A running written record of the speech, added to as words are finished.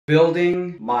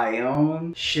Building my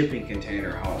own shipping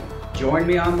container home. Join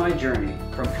me on my journey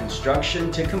from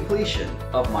construction to completion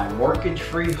of my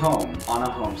mortgage-free home on a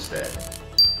homestead.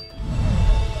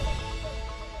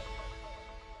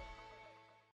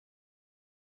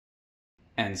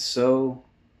 And so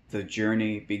the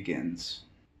journey begins.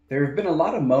 There have been a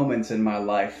lot of moments in my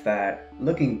life that,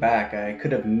 looking back, I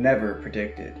could have never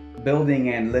predicted.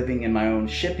 Building and living in my own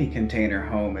shipping container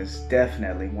home is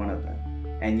definitely one of them.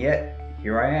 And yet,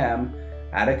 here I am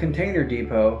at a container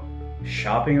depot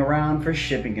shopping around for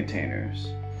shipping containers.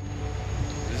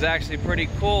 This is actually pretty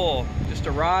cool. Just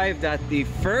arrived at the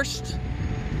first.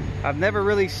 I've never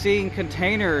really seen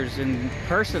containers in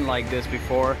person like this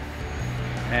before.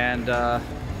 And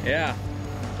yeah,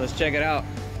 let's check it out.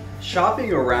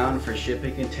 Shopping around for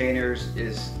shipping containers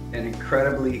is an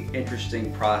incredibly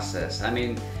interesting process. I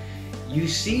mean, you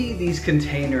see these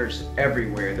containers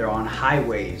everywhere. They're on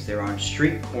highways, they're on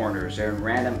street corners, they're in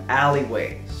random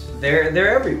alleyways. They're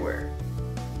everywhere.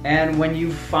 And when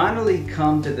you finally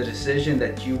come to the decision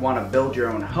that you want to build your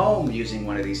own home using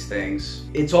one of these things,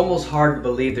 it's almost hard to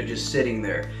believe they're just sitting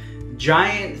there.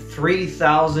 Giant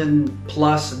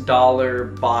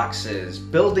 $3,000+ boxes,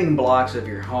 building blocks of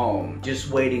your home, just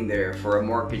waiting there for a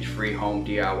mortgage-free home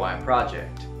DIY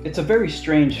project. It's a very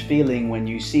strange feeling when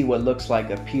you see what looks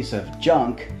like a piece of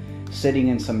junk sitting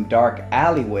in some dark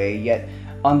alleyway, yet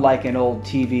unlike an old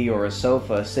TV or a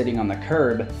sofa sitting on the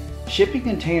curb, shipping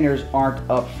containers aren't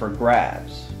up for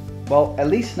grabs. Well, at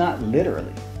least not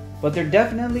literally, but they're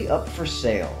definitely up for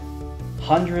sale.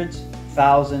 Hundreds,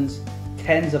 thousands,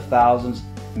 tens of thousands,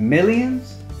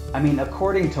 millions? I mean,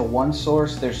 according to one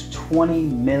source, there's 20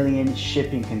 million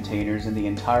shipping containers in the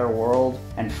entire world,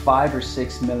 and 5 or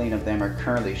 6 million of them are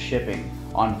currently shipping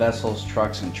on vessels,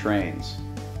 trucks, and trains.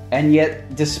 And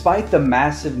yet, despite the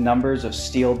massive numbers of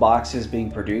steel boxes being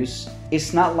produced,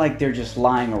 it's not like they're just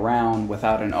lying around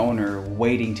without an owner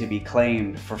waiting to be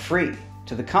claimed for free.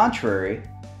 To the contrary,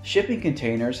 shipping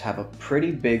containers have a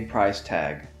pretty big price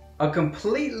tag. A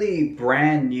completely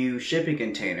brand new shipping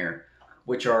container,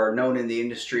 which are known in the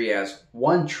industry as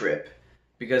one trip,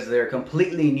 because they're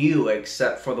completely new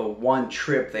except for the one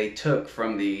trip they took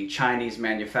from the Chinese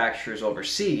manufacturers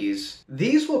overseas.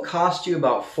 These will cost you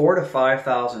about $4,000 to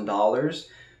 $5,000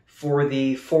 for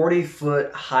the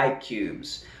 40-foot high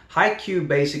cubes. High cube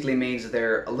basically means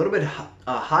they're a little bit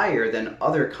higher than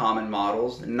other common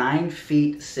models, 9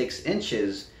 feet 6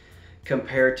 inches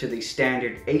compared to the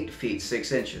standard 8 feet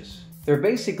 6 inches. They're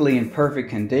basically in perfect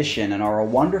condition and are a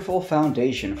wonderful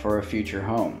foundation for a future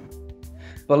home.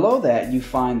 Below that, you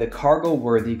find the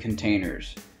cargo-worthy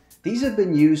containers. These have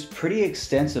been used pretty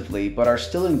extensively but are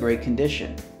still in great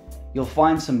condition. You'll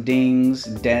find some dings,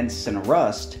 dents, and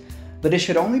rust, but it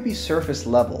should only be surface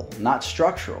level, not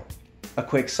structural. A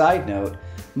quick side note,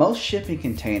 most shipping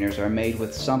containers are made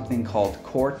with something called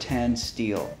Corten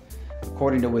steel.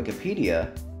 According to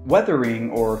Wikipedia,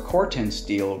 weathering or Corten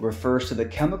steel refers to the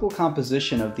chemical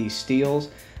composition of these steels,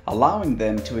 allowing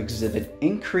them to exhibit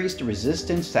increased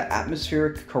resistance to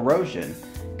atmospheric corrosion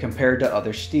compared to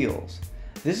other steels.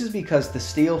 This is because the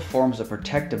steel forms a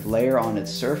protective layer on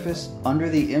its surface under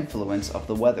the influence of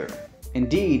the weather.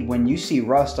 Indeed, when you see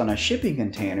rust on a shipping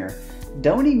container,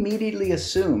 don't immediately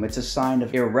assume it's a sign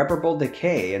of irreparable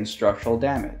decay and structural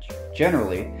damage.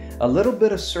 Generally, a little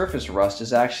bit of surface rust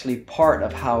is actually part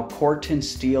of how Corten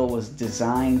steel was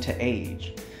designed to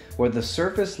age, where the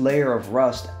surface layer of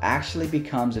rust actually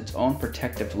becomes its own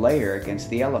protective layer against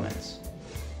the elements.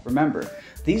 Remember,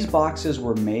 these boxes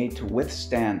were made to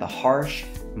withstand the harsh,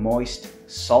 moist,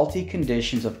 salty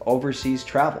conditions of overseas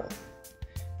travel.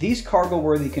 These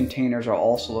cargo-worthy containers are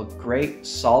also a great,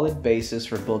 solid basis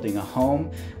for building a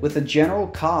home with a general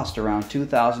cost around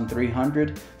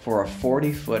 $2,300 for a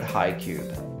 40-foot high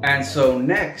cube. And so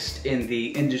next in the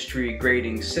industry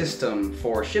grading system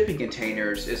for shipping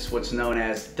containers is what's known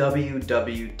as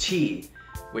WWT,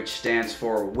 which stands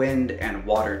for wind and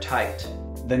water tight.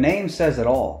 The name says it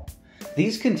all.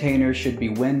 These containers should be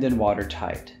wind and water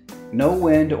tight. No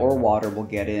wind or water will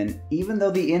get in, even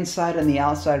though the inside and the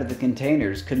outside of the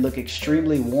containers could look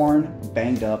extremely worn,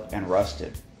 banged up, and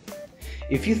rusted.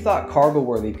 If you thought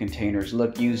cargo-worthy containers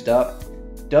look used up,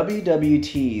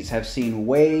 WWTs have seen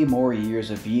way more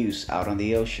years of use out on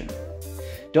the ocean.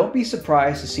 Don't be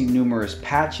surprised to see numerous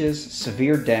patches,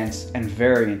 severe dents, and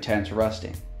very intense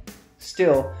rusting.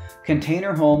 Still,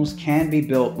 container homes can be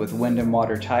built with wind and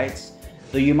water tights,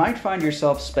 though you might find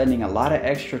yourself spending a lot of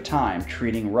extra time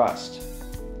treating rust.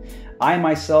 I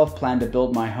myself plan to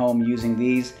build my home using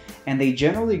these, and they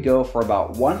generally go for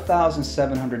about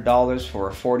 $1,700 for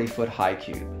a 40-foot high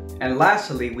cube. And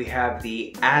lastly, we have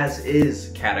the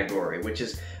as-is category, which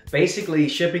is Basically,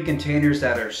 shipping containers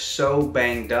that are so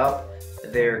banged up,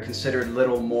 they're considered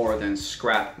little more than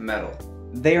scrap metal.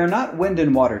 They are not wind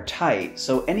and water tight,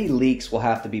 so any leaks will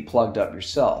have to be plugged up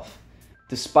yourself.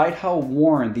 Despite how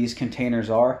worn these containers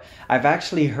are, I've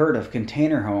actually heard of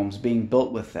container homes being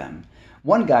built with them.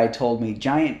 One guy told me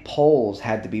giant poles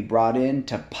had to be brought in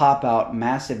to pop out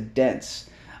massive dents.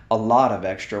 A lot of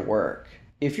extra work.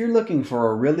 If you're looking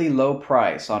for a really low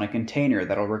price on a container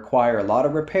that'll require a lot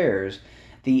of repairs,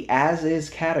 the as-is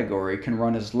category can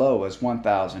run as low as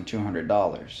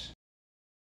 $1,200.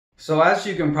 So as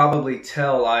you can probably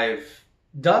tell, I've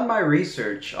done my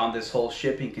research on this whole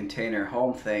shipping container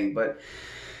home thing, but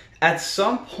at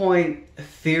some point,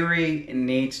 theory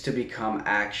needs to become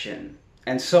action.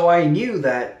 And so I knew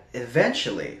that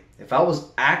eventually, if I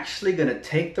was actually going to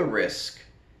take the risk,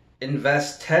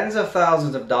 invest tens of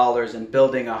thousands of dollars in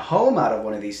building a home out of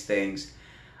one of these things,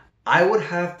 I would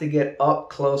have to get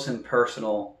up close and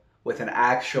personal with an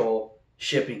actual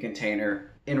shipping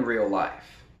container in real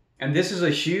life. And this is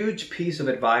a huge piece of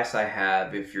advice I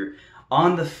have. If you're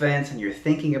on the fence and you're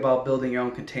thinking about building your own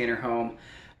container home,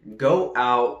 go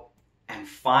out and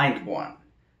find one.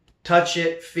 Touch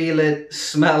it, feel it,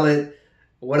 smell it,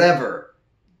 whatever.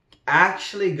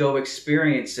 Actually go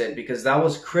experience it, because that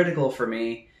was critical for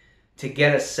me to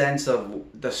get a sense of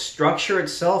the structure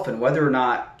itself and whether or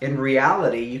not in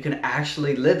reality you can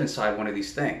actually live inside one of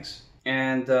these things.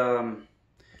 And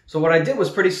so what I did was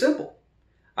pretty simple.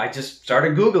 I just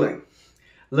started Googling,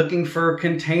 looking for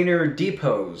container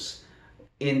depots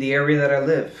in the area that I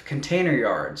live, container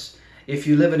yards. If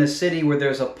you live in a city where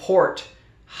there's a port,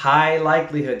 high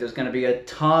likelihood there's going to be a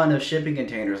ton of shipping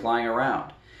containers lying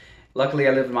around. Luckily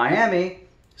I live in Miami,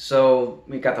 so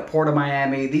we got the port of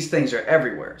Miami. These things are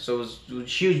everywhere, so it was a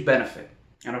huge benefit.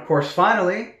 And of course,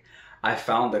 finally, I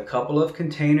found a couple of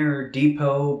container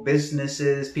depot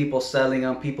businesses, people selling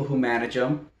them, people who manage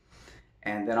them.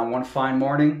 And then on one fine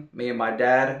morning, me and my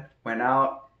dad went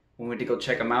out, we went to go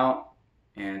check them out,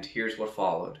 and here's what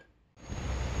followed.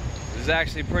 This is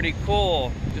actually pretty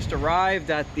cool. Just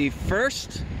arrived at the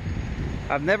first.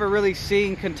 I've never really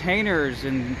seen containers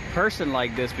in person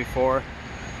like this before.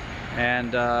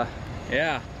 And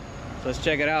yeah, so let's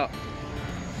check it out.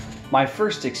 My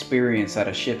first experience at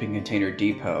a shipping container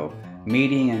depot,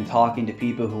 meeting and talking to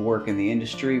people who work in the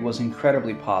industry, was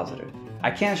incredibly positive. I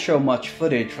can't show much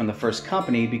footage from the first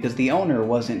company because the owner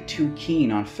wasn't too keen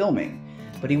on filming,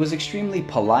 but he was extremely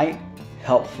polite,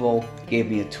 helpful, gave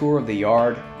me a tour of the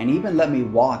yard, and even let me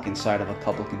walk inside of a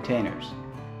couple containers.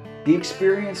 The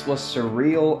experience was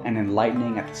surreal and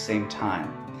enlightening at the same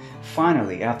time.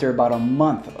 Finally, after about a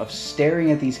month of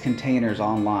staring at these containers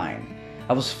online,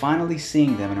 I was finally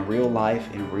seeing them in real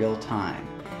life in real time.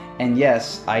 And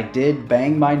yes, I did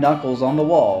bang my knuckles on the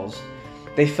walls.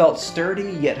 They felt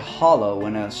sturdy yet hollow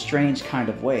in a strange kind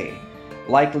of way,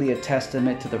 likely a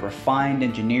testament to the refined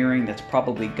engineering that's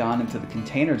probably gone into the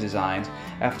container designs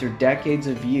after decades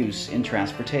of use in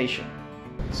transportation.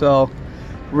 So,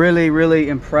 really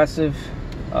impressive.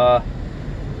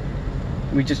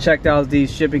 We just checked out these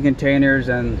shipping containers,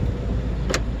 and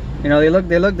you know,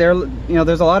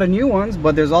 there's a lot of new ones,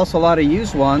 but there's also a lot of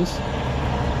used ones,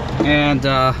 and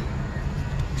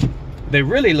they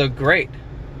really look great.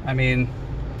 I mean,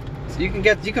 so you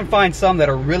can find some that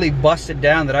are really busted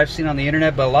down that I've seen on the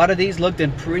internet, but a lot of these looked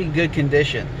in pretty good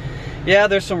condition. Yeah,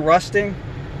 there's some rusting,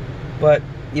 but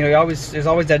you know, there's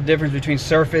always that difference between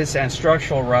surface and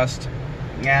structural rust,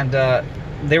 and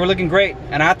they were looking great.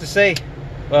 And I have to say,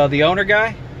 the owner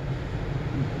guy,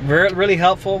 really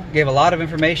helpful, gave a lot of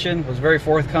information, was very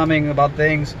forthcoming about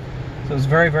things, so it was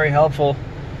very helpful.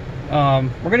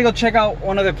 We're gonna go check out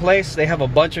one other place. They have a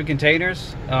bunch of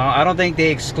containers. I don't think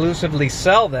they exclusively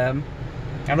sell them.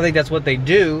 I don't think that's what they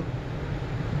do,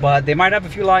 but they might have a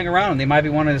few lying around and they might be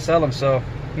wanting to sell them. So,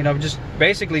 you know,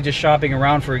 basically just shopping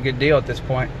around for a good deal at this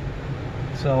point.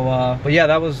 So, but yeah,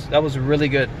 that was really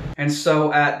good. And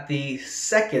so at the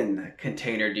second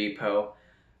container depot,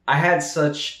 I had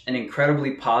such an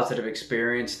incredibly positive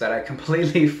experience that I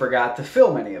completely forgot to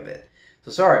film any of it.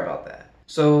 So sorry about that.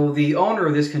 So the owner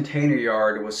of this container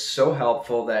yard was so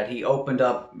helpful that he opened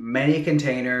up many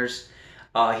containers.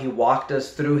 He walked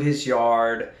us through his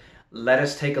yard, let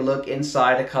us take a look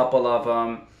inside a couple of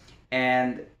them,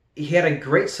 and he had a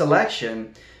great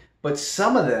selection, but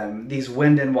some of them, these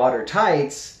wind and water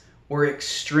tights, were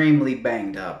extremely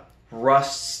banged up.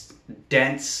 Rusts,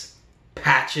 dents,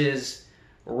 patches,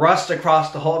 rust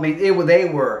across the whole. I mean, they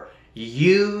were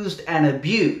used and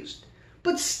abused,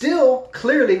 but still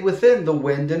clearly within the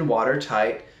wind and water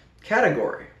tight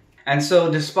category. And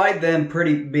so despite them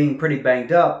being pretty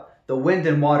banged up, the wind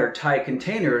and water tight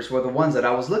containers were the ones that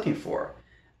I was looking for.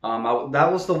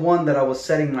 That was the one that I was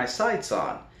setting my sights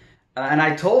on. And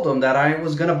I told him that I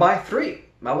was going to buy 3.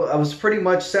 I was pretty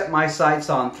much set my sights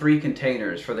on 3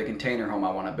 containers for the container home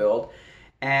I want to build.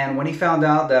 And when he found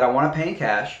out that I want to pay in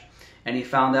cash, and he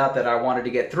found out that I wanted to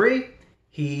get 3,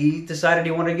 he decided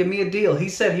he wanted to give me a deal. He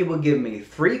said he would give me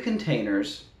 3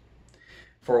 containers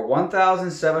for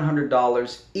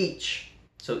 $1,700 each.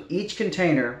 So each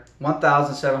container,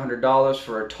 $1,700,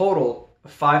 for a total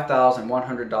of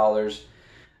 $5,100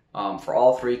 for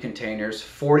all 3 containers,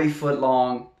 40-foot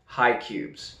long high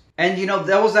cubes. And you know,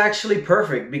 that was actually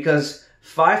perfect, because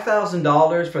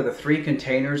 $5,000 for the 3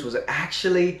 containers was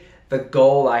actually the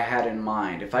goal I had in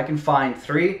mind. If I can find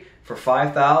 3 for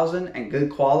 $5,000 and good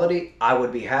quality, I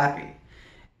would be happy.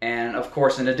 And of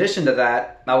course, in addition to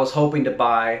that, I was hoping to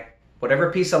buy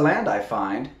whatever piece of land I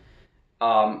find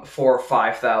for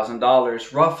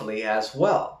 $5,000 roughly as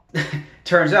well.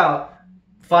 Turns out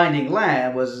finding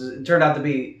land turned out to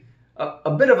be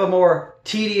a bit of a more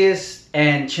tedious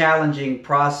and challenging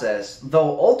process,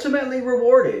 though ultimately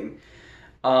rewarding.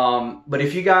 But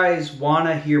if you guys want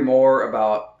to hear more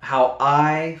about how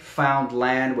I found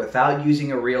land without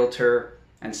using a realtor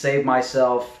and saved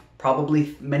myself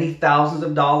probably many thousands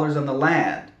of dollars on the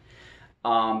land,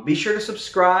 be sure to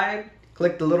subscribe,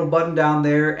 click the little button down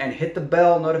there, and hit the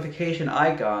bell notification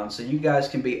icon so you guys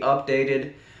can be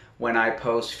updated when I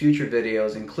post future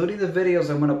videos, including the videos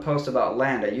I'm going to post about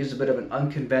land. I used a bit of an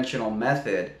unconventional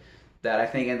method that I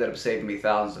think ended up saving me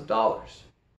thousands of dollars.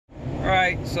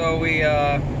 Alright, so we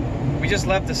just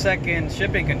left the second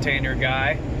shipping container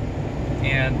guy,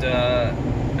 and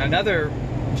another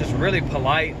just really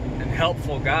polite and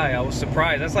helpful guy. I was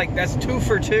surprised. That's 2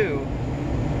 for 2.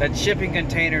 That shipping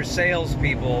container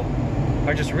salespeople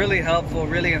are just really helpful,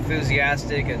 really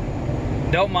enthusiastic,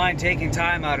 and don't mind taking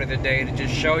time out of the day to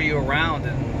just show you around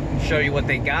and show you what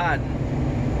they got.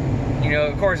 And, you know,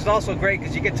 of course, it's also great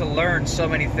because you get to learn so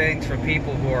many things from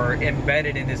people who are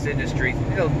embedded in this industry.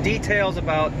 You know, details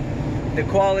about the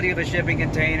quality of a shipping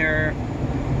container.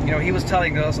 You know, he was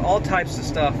telling us all types of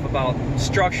stuff about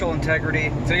structural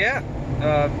integrity. So yeah,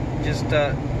 just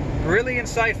really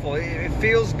insightful. It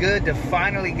feels good to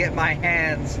finally get my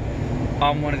hands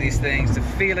on one of these things, to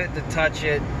feel it, to touch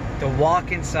it, to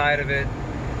walk inside of it.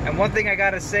 And one thing I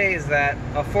gotta say is that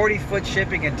a 40-foot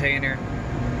shipping container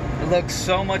looks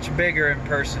so much bigger in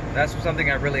person. That's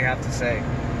something I really have to say.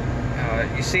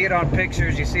 You see it on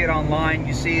pictures, you see it online,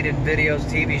 you see it in videos,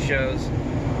 TV shows,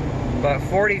 but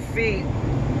 40 feet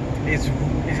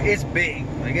it's big.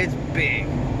 Like, it's big.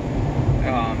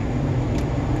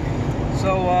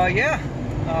 Yeah,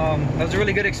 that was a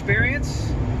really good experience,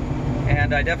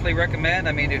 and I definitely recommend.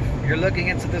 I mean, if you're looking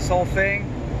into this whole thing,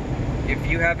 if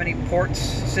you have any port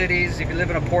cities, if you live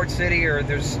in a port city, or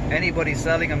there's anybody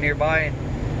selling them nearby,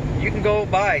 you can go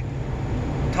by,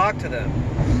 talk to them,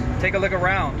 take a look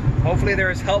around. Hopefully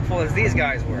they're as helpful as these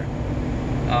guys were.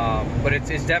 But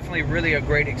it's definitely really a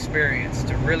great experience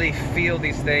to really feel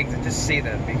these things and to see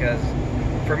them, because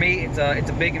for me it's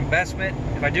a big investment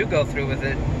if I do go through with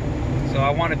it. So I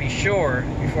want to be sure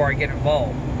before I get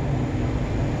involved.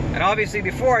 And obviously,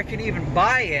 before I can even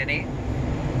buy any,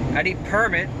 I need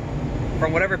permit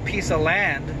from whatever piece of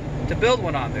land to build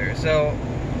one on there. So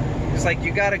it's like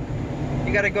you gotta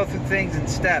go through things in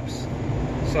steps.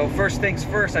 So first things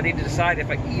first, I need to decide if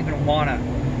I even want to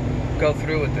go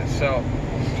through with this. So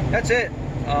that's it.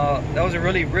 That was a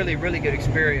really good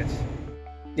experience.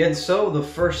 And so the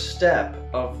first step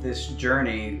of this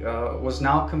journey was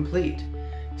now complete.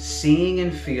 Seeing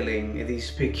and feeling these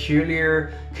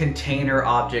peculiar container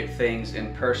object things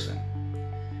in person.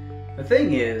 The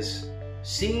thing is,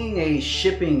 seeing a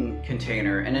shipping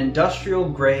container, an industrial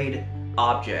grade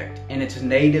object in its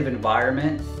native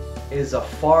environment, is a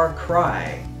far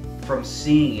cry from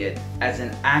seeing it as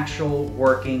an actual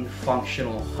working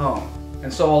functional home.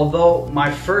 And so although my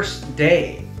first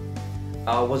day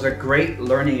was a great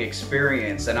learning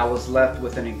experience and I was left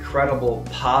with an incredible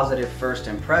positive first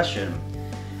impression,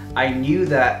 I knew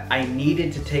that I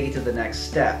needed to take it to the next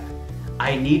step.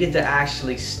 I needed to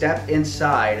actually step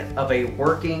inside of a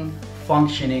working,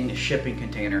 functioning shipping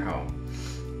container home.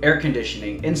 Air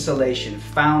conditioning, insulation,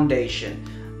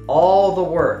 foundation, all the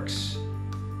works.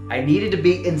 I needed to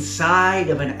be inside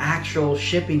of an actual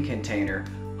shipping container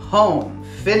home,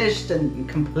 finished and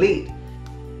complete,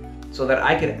 so that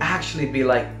I could actually be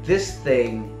like, this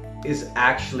thing is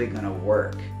actually gonna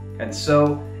work. And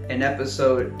so in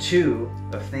episode 2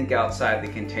 of Think Outside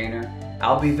the Container,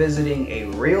 I'll be visiting a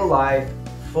real-life,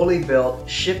 fully built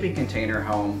shipping container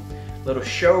home, little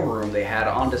showroom they had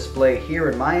on display here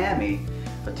in Miami.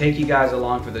 I'll take you guys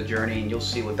along for the journey and you'll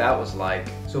see what that was like.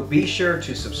 So be sure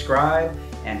to subscribe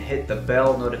and hit the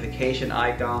bell notification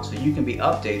icon so you can be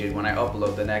updated when I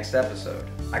upload the next episode.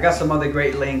 I got some other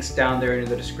great links down there in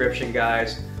the description,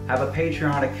 guys. I have a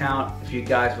Patreon account if you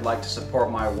guys would like to support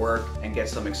my work and get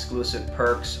some exclusive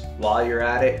perks while you're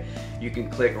at it. You can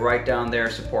click right down there,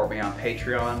 support me on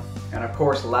Patreon. And of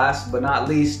course, last but not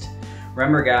least,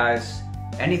 remember guys,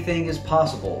 anything is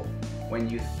possible when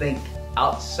you think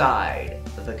outside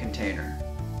the container.